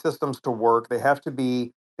order for these systems to work, they have to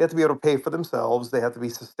be able to pay for themselves. They have to be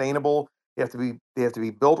sustainable. They have to be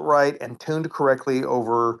built right and tuned correctly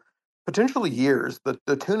over potentially years.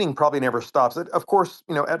 The tuning probably never stops. Of course,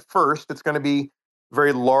 at first it's going to be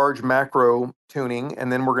very large macro tuning,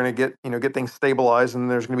 and then we're going to get things stabilized, and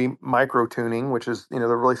there's going to be micro tuning, which is the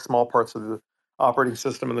really small parts of the operating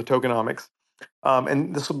system and the tokenomics.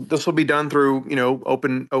 And this will be done through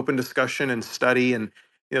open discussion and study. And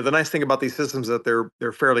the nice thing about these systems is that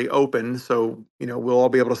they're fairly open, so we'll all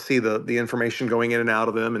be able to see the information going in and out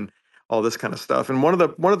of them and all this kind of stuff. And one of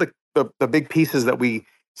the big pieces that we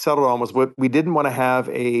settled on was what we didn't want to have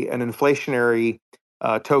an inflationary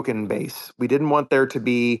token base. We didn't want there to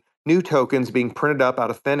be new tokens being printed up out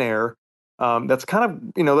of thin air. That's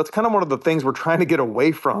kind of one of the things we're trying to get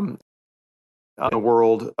away from the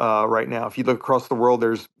world right now. If you look across the world,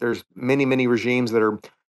 there's many regimes that are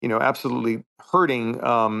absolutely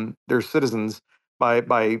hurting their citizens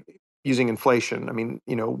by using inflation. I mean,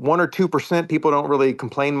 1 or 2% people don't really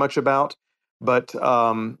complain much about, but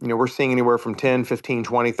we're seeing anywhere from 10, 15,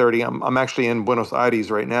 20, 30. I'm actually in Buenos Aires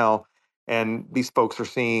right now, and these folks are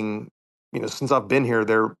seeing, since I've been here,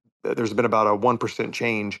 there's been about a 1%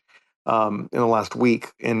 change in the last week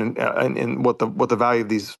in what the value of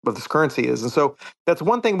this currency is. And so that's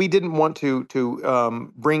one thing we didn't want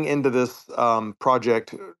to bring into this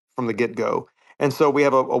project from the get go. And so we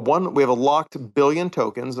have a locked billion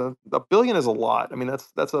tokens. A billion is a lot. I mean,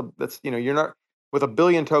 that's you're not, with a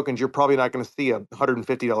billion tokens, you're probably not going to see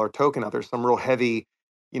 $150 token out there. Some real heavy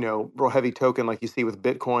real heavy token like you see with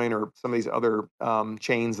Bitcoin or some of these other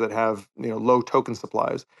chains that have low token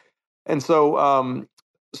supplies. And so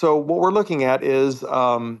what we're looking at is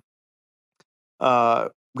we've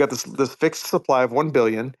got this fixed supply of 1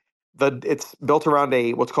 billion. It's built around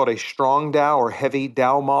a what's called a strong DAO or heavy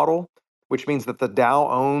DAO model, which means that the DAO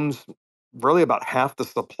owns really about half the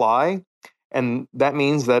supply, and that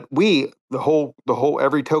means that the whole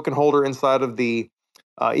every token holder inside of the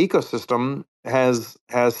ecosystem has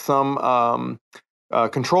some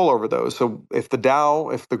control over those. So if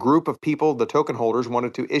the group of people, the token holders,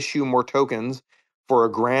 wanted to issue more tokens for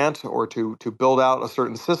a grant or to build out a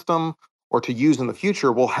certain system or to use in the future,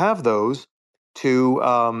 to we'll have those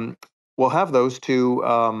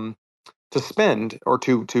to spend or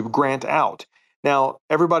to grant out. Now,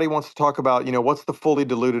 everybody wants to talk about, what's the fully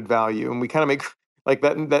diluted value, and we kind of make like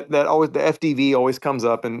that always the FDV always comes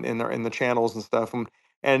up in the channels and stuff,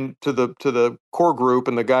 and to the core group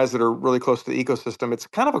and the guys that are really close to the ecosystem, it's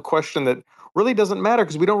kind of a question that really doesn't matter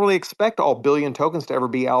because we don't really expect all billion tokens to ever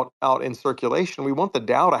be out in circulation. We want the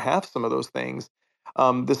DAO to have some of those things.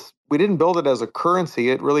 This we didn't build it as a currency;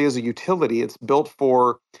 it really is a utility. It's built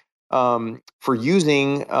for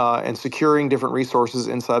using and securing different resources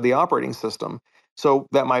inside the operating system. So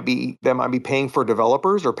that might be paying for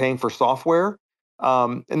developers or paying for software,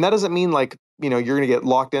 and that doesn't mean like you're going to get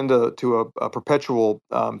locked into a perpetual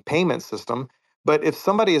payment system. But if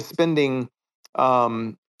somebody is spending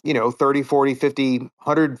 30, 40, 50,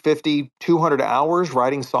 150, 200 hours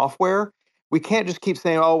writing software, we can't just keep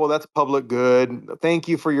saying, oh, well, that's public good. Thank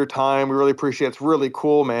you for your time. We really appreciate it. It's really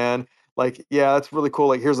cool, man. Like, yeah, that's really cool.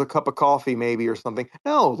 Like, here's a cup of coffee, maybe, or something.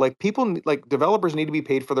 No, like like developers need to be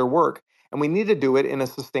paid for their work, and we need to do it in a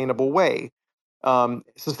sustainable way.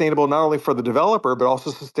 Sustainable not only for the developer, but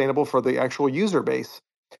also sustainable for the actual user base.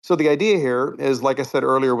 So the idea here is, like I said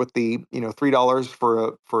earlier, with the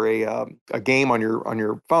 $3 for a game on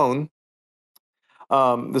your phone.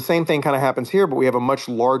 The same thing kind of happens here, but we have a much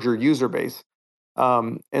larger user base.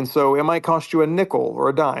 And so it might cost you a nickel or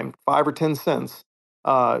a dime, 5 or 10 cents,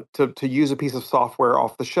 to use a piece of software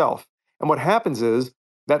off the shelf. And what happens is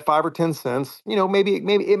that 5 or 10 cents, maybe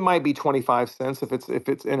it might be 25 cents if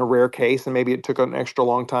it's in a rare case, and maybe it took an extra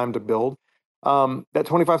long time to build. That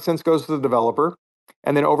 25 cents goes to the developer,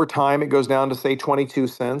 and then over time it goes down to say 22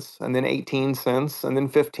 cents, and then 18 cents, and then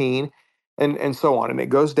 15, and so on, and it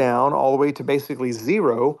goes down all the way to basically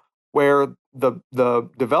zero, where the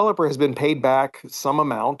developer has been paid back some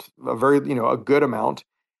amount, a good amount,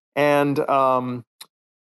 and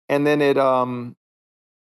then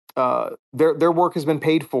their work has been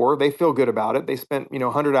paid for. They feel good about it. They spent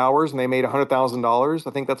 100 hours and they made $100,000.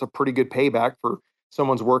 I think that's a pretty good payback for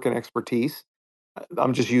someone's work and expertise.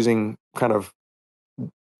 I'm just using kind of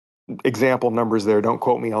example numbers there. Don't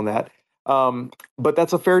quote me on that. But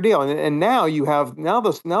that's a fair deal. And now you have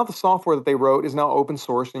the software that they wrote is now open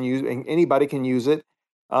source and anybody can use it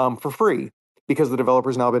for free because the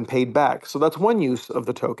developer's now been paid back. So that's one use of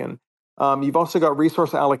the token. You've also got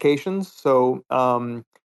resource allocations. So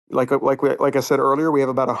like I said earlier, we have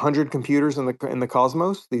about 100 computers in the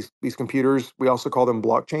cosmos. These computers, we also call them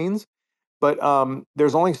blockchains. But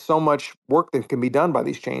there's only so much work that can be done by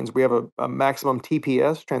these chains. We have a maximum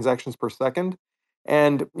TPS, transactions per second.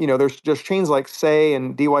 And, there's just chains like Say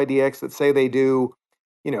and DYDX that say they do,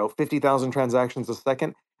 50,000 transactions a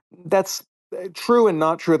second. That's true and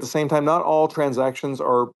not true at the same time. Not all transactions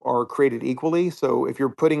are created equally. So if you're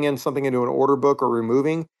putting in something into an order book or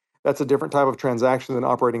removing, that's a different type of transaction than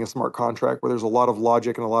operating a smart contract where there's a lot of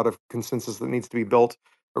logic and a lot of consensus that needs to be built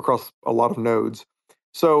across a lot of nodes.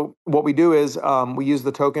 So what we do is we use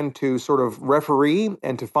the token to sort of referee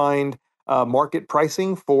and to find market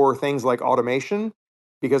pricing for things like automation.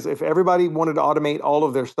 Because if everybody wanted to automate all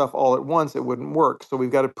of their stuff all at once, it wouldn't work. So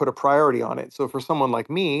we've got to put a priority on it. So for someone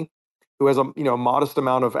like me, who has a modest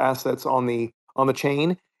amount of assets on the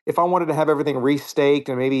chain, if I wanted to have everything restaked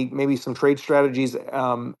and maybe some trade strategies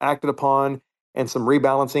acted upon and some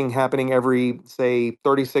rebalancing happening every say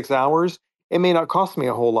 36 hours, it may not cost me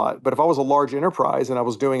a whole lot. But if I was a large enterprise and I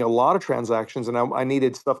was doing a lot of transactions and I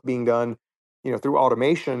needed stuff being done, through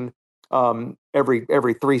automation,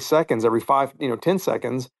 every 3 seconds, every 5, 10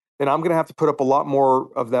 seconds, then I'm going to have to put up a lot more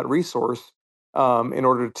of that resource in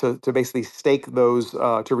order to basically stake those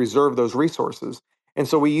to reserve those resources. And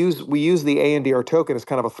so we use the ANDR token as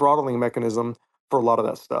kind of a throttling mechanism for a lot of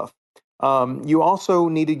that stuff. You also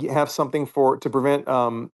need to have something to prevent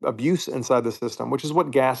abuse inside the system, which is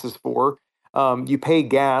what gas is for. You pay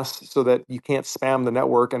gas so that you can't spam the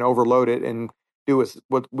network and overload it and do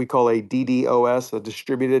what we call a DDoS, a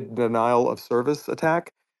distributed denial of service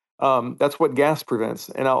attack. That's what gas prevents.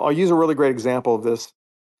 And I'll use a really great example of this.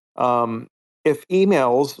 If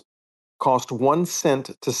emails cost 1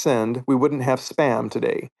 cent to send, we wouldn't have spam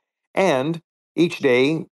today. And each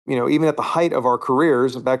day, even at the height of our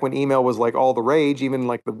careers, back when email was like all the rage, even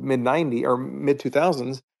like the mid 90s or mid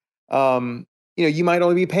 2000s, you might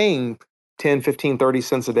only be paying 10, 15, 30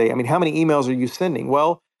 cents a day. I mean, how many emails are you sending?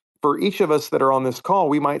 Well, for each of us that are on this call,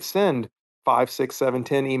 we might send 5, 6, 7,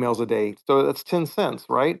 10 emails a day. So that's 10 cents,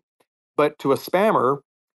 right? But to a spammer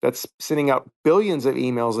that's sending out billions of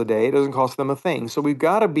emails a day, it doesn't cost them a thing. So we've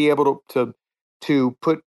got to be able to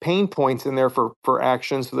put pain points in there for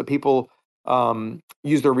action so that people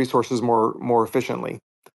use their resources more efficiently.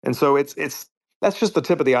 And so that's just the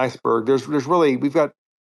tip of the iceberg. There's really, we've got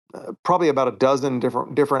probably about a dozen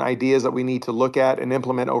different ideas that we need to look at and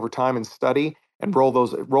implement over time and study and roll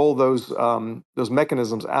those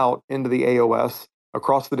mechanisms out into the AOS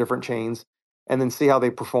across the different chains, and then see how they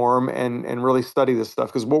perform and really study this stuff,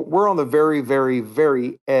 because we're on the very, very,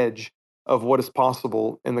 very edge of what is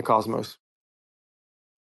possible in the cosmos.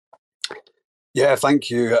 Yeah, thank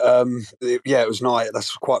you. Yeah, it was nice.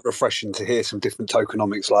 That's quite refreshing to hear some different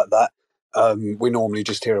tokenomics like that. We normally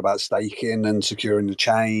just hear about staking and securing the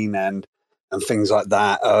chain and things like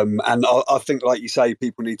that. And I think, like you say,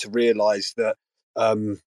 people need to realise that.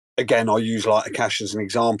 Again, I use like a cash as an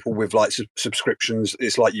example with like subscriptions.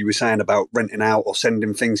 It's like you were saying about renting out or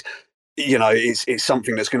sending things. It's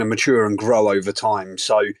something that's going to mature and grow over time.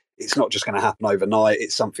 So it's not just going to happen overnight.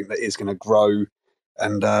 It's something that is going to grow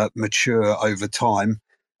and mature over time.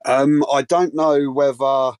 I don't know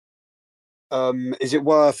whether is it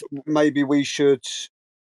worth, maybe we should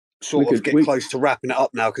sort of get close to wrapping it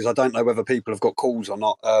up now, because I don't know whether people have got calls or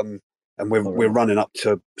not. And we're running up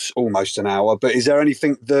to almost an hour. But is there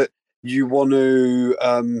anything that you want to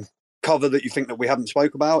cover that you think that we haven't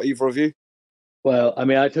spoke about, either of you? Well, I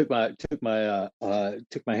mean, I took my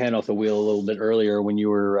hand off the wheel a little bit earlier when you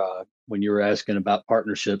were asking about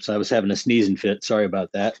partnerships. I was having a sneezing fit. Sorry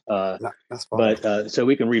about that. No, that's fine. But so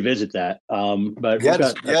we can revisit that. But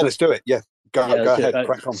yeah, let's do it. Yeah, go ahead,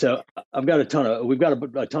 crack on. So we've got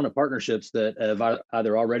a ton of partnerships that have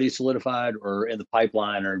either already solidified or in the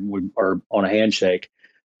pipeline or on a handshake,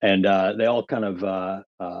 and they all kind of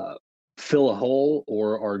fill a hole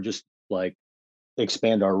or just like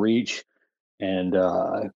expand our reach. And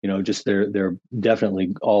just they're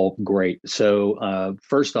definitely all great. So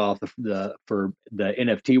first off, for the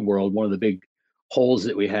NFT world, one of the big holes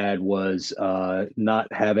that we had was not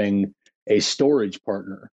having a storage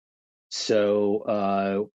partner.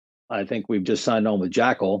 So I think we've just signed on with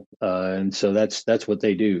Jackal, and so that's what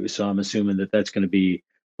they do. So I'm assuming that that's going to be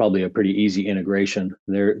probably a pretty easy integration.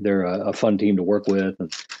 They're a fun team to work with,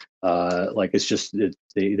 and like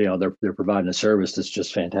they're providing a service that's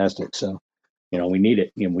just fantastic. So we need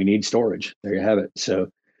it. We need storage. There you have it. So,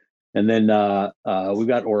 and then we've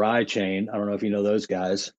got Ori Chain. I don't know if you know those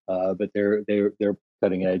guys, but they're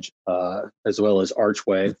cutting edge, as well as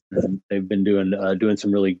Archway. And they've been doing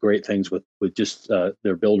some really great things with just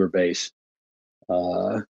their builder base.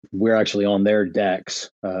 We're actually on their decks.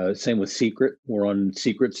 Same with Secret. We're on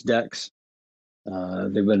Secret's decks.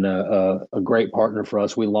 They've been a great partner for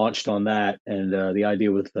us. We launched on that, and the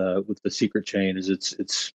idea with the Secret chain is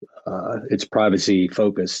it's privacy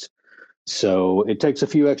focused. So it takes a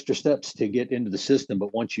few extra steps to get into the system,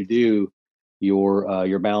 but once you do,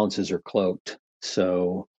 your balances are cloaked.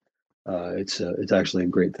 So it's actually a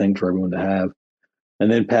great thing for everyone to have.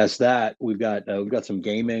 And then past that, we've got some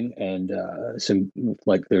gaming and some,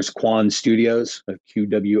 like, there's Quan Studios,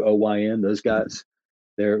 QWOYN. Those guys,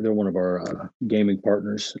 they're one of our gaming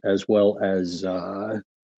partners, as well as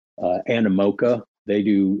Animoca. They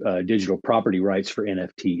do digital property rights for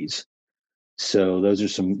NFTs. So those are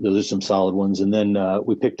some solid ones. And then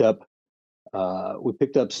we picked up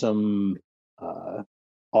some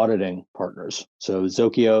auditing partners. So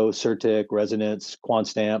Zokio, Certic, Resonance,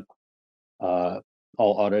 QuantStamp, all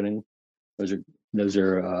auditing. Those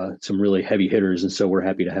are some really heavy hitters, and so we're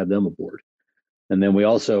happy to have them aboard. And then we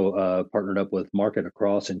also partnered up with Market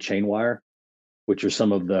Across and Chainwire, which are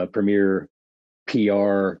some of the premier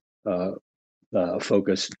PR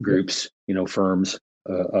focused groups, firms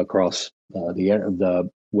across the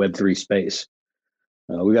Web3 space.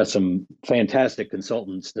 We got some fantastic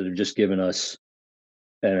consultants that have just given us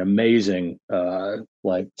an amazing,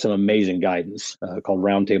 some amazing guidance called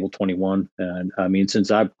Roundtable 21. And I mean, since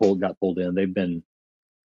got pulled in, they've been,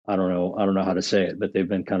 I don't know how to say it, but they've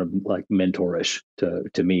been kind of like mentorish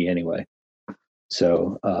to me anyway.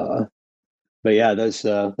 So, but yeah, that's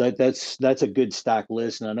a good stock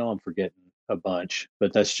list, and I know I'm forgetting a bunch,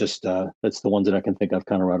 but that's the ones that I can think of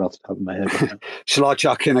kind of right off the top of my head. Shall I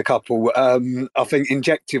chuck in a couple? I think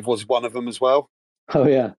Injective was one of them as well. Oh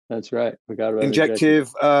yeah, that's right. Forgot about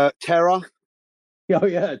Injective Terra. Oh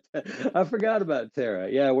yeah, I forgot about Terra.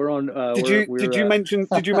 Yeah, we're on. Did you mention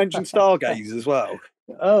Stargaze as well?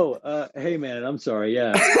 Oh, hey man, I'm sorry.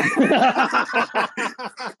 Yeah.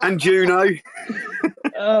 And Juno.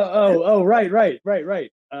 Right.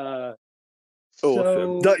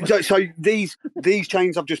 Awesome. So these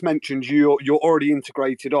chains I've just mentioned, you're already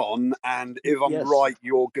integrated on, and if I'm yes, right,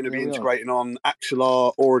 you're going to be we integrating on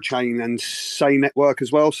Axelar, Aura Chain, and Say Network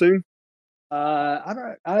as well soon.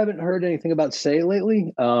 I haven't heard anything about Say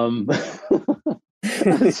lately. I'm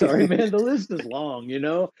sorry, man. The list is long, you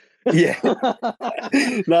know. Yeah.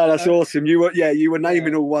 No, that's awesome. You were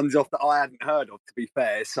naming all ones off that I hadn't heard of, to be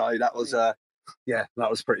fair. So that was that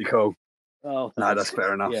was pretty cool. Oh, no, that's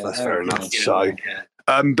fair enough. Yeah, that's fair enough. So,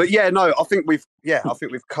 but yeah, no, I think we've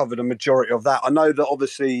covered a majority of that. I know that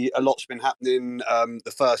obviously a lot's been happening.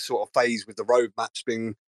 The first sort of phase with the roadmap's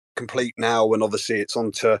been complete now, and obviously it's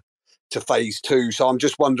on to phase 2. So I'm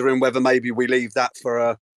just wondering whether maybe we leave that for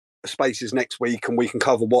a Spaces next week, and we can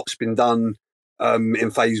cover what's been done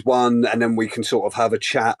in phase 1, and then we can sort of have a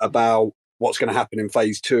chat about what's going to happen in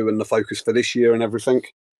phase 2 and the focus for this year and everything.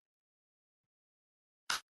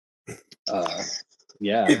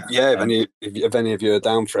 If any of you are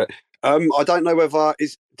down for it. I don't know whether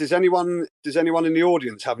does anyone in the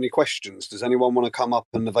audience have any questions? Does anyone want to come up,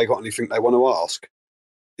 and have they got anything they want to ask?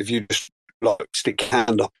 If you just stick your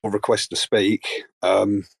hand up or request to speak,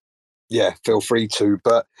 feel free to.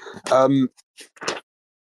 But I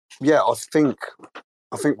think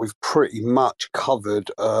we've pretty much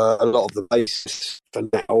covered a lot of the bases for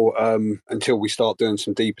now. Until we start doing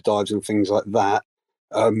some deeper dives and things like that,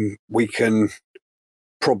 we can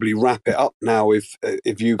probably wrap it up now if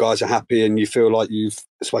you guys are happy and you feel like you've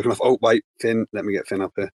spoken enough. Oh wait, Finn, let me get Finn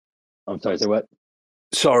up here. I'm sorry, say what?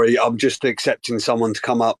 Sorry, I'm just accepting someone to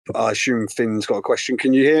come up. I assume Finn's got a question.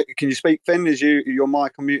 Can you speak, Finn? Is your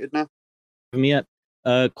mic unmuted now? Me up.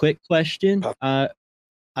 Quick question. I'm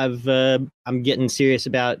getting serious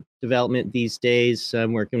about development these days.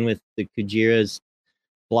 I'm working with the Kujira's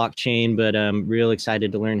blockchain, but I'm real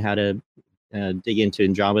excited to learn how to dig into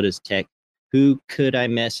Andromeda's tech. Who could I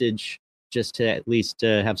message just to at least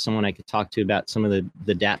have someone I could talk to about some of the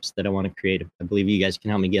dApps that I want to create? I believe you guys can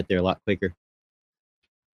help me get there a lot quicker.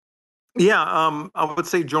 Yeah, I would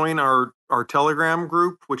say join our Telegram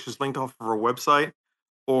group, which is linked off of our website,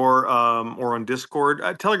 or on Discord.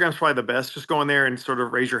 Telegram's probably the best. Just go in there and sort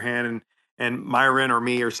of raise your hand, and Myron or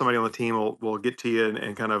me or somebody on the team will get to you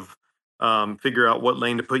and kind of figure out what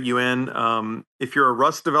lane to put you in. If you're a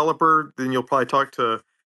Rust developer, then you'll probably talk to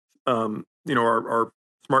our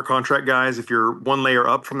smart contract guys. If you're one layer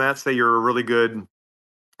up from that, say you're a really good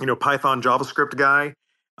Python JavaScript guy,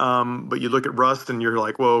 but you look at Rust and you're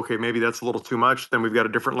like, well, okay, maybe that's a little too much. Then we've got a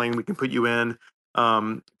different lane we can put you in.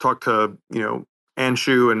 Talk to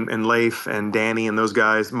Anshu and Leif and Danny and those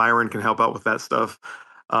guys. Myron can help out with that stuff.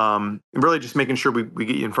 And really just making sure we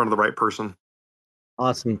get you in front of the right person.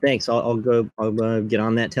 Awesome, thanks. I'll go. I'll get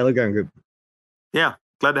on that Telegram group. Yeah,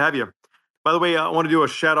 glad to have you. By the way, I want to do a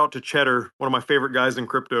shout out to Cheddar, one of my favorite guys in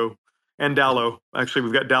crypto, and Dallo. Actually,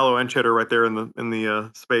 we've got Dallo and Cheddar right there in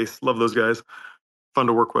the space. Love those guys. Fun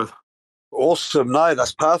to work with. Awesome. No,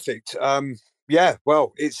 that's perfect.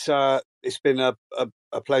 Well, it's been a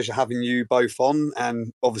pleasure having you both on,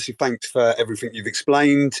 and obviously thanks for everything you've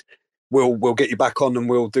explained. We'll get you back on, and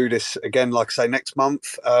we'll do this again, like I say, next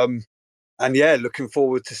month. And yeah, looking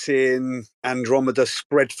forward to seeing Andromeda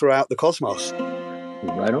spread throughout the cosmos.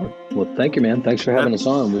 Right on. Well, thank you, man. Thanks for having us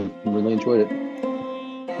on. We really enjoyed it.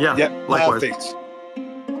 Yeah, likewise. Perfect.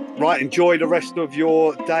 Right, enjoy the rest of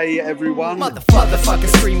your day, everyone. Motherfuckers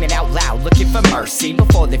screaming out loud, looking for mercy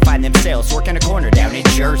before they find themselves working a corner down in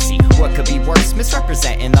Jersey. What could be worse?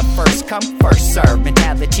 Misrepresenting the first come, first serve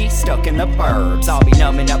mentality stuck in the burbs. I'll be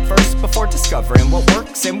numbing up first before discovering what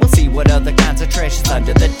works, and we'll see what other kinds of trash is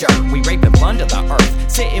under the dirt. We rape and plunder the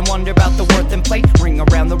earth, sit and wonder about the worth and play, ring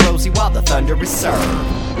around the rosy while the thunder is served.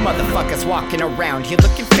 Motherfuckers walking around here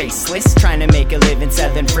looking faceless, trying to make a living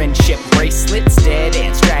selling friendship bracelets. Dead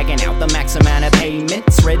ends dragging out the max amount of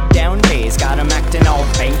payments. Red down days got them acting all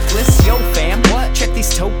bankless. Yo fam, what? Check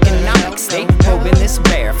these tokenomics. They probing this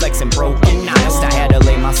bear, flexing broken honest. I had to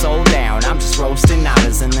lay my soul down, I'm just roasting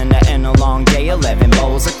nadas. And then to end a long day, 11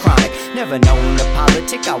 bowls of chronic. Never Never known to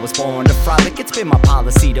politic, I was born to frolic. It's been my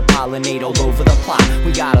policy to pollinate all over the plot.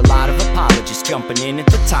 We got a lot of apologists jumping in at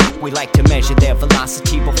the top. We like to measure their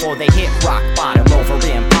velocity before they hit rock bottom. Over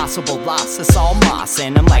impossible loss, it's all moss,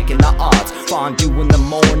 and I'm liking the odds. Fondue in the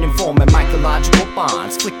morning, forming mycological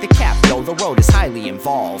bonds. Flick the cap, yo, the road is highly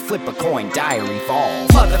involved. Flip a coin, diary evolve.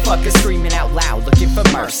 Motherfuckers screaming out loud, looking for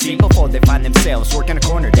mercy before they find themselves working a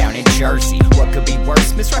corner down in Jersey. What could be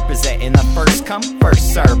worse? Misrepresenting the first come,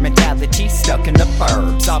 first serve mentality stuck in the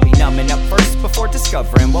burbs. I'll be numbing up first before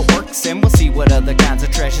discovering what works, and we'll see what other kinds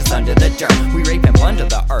of treasures under the dirt. We rape and plunder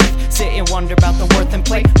the earth, sit and wonder about the worth and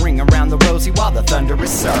play. Ring around the rosy while the thunder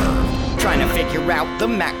is served. Trying to figure out the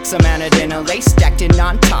max amount of dinner lace stacked in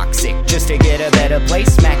non-toxic, just to get a better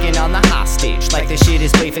place. Smacking on the hostage like the shit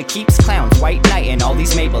is play for keeps. Clowns, white knight, and all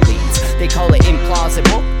these Maybellines. They call it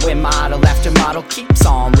implausible when model after model keeps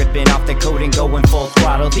on ripping off the coat and going full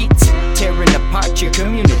throttle beats, tearing apart your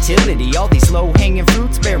community. All these low-hanging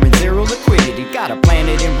fruits bearing zero liquidity. Got a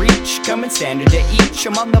planet in reach, coming standard to each.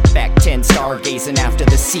 I'm on the back 10 stargazing after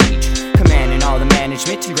the siege, commanding all the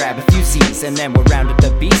management to grab a few Z's, and then we'll round up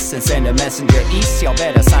the beasts and send a messenger east. Y'all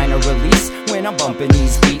better sign a release when I'm bumping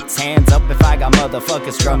these beats. Hands up if I got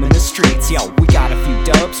motherfuckers drumming the streets. Yo, we got a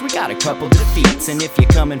few dubs, we got a couple defeats, and if you're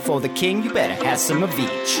coming for the king, you better have some of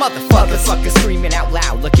each. Motherfuckers screaming out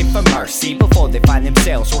loud, looking for mercy before they find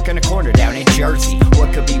themselves working a corner down in Jersey.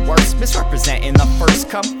 What could be worse? Misrepresenting the first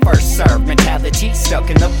come, first serve mentality stuck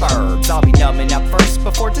in the burbs. I'll be numbing up first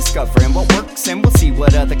before discovering what works, and we'll see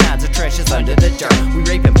what other kinds of treasures under the dirt. We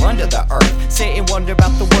rape and plunder the earth, sit and wonder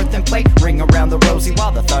about the worth and play. Ring around the rosy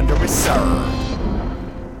while the thunder is served.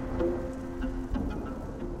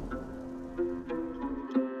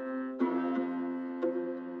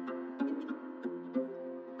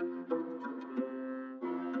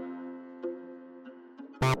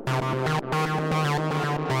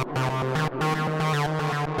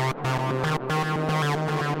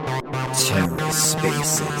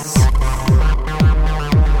 TerraSpaces.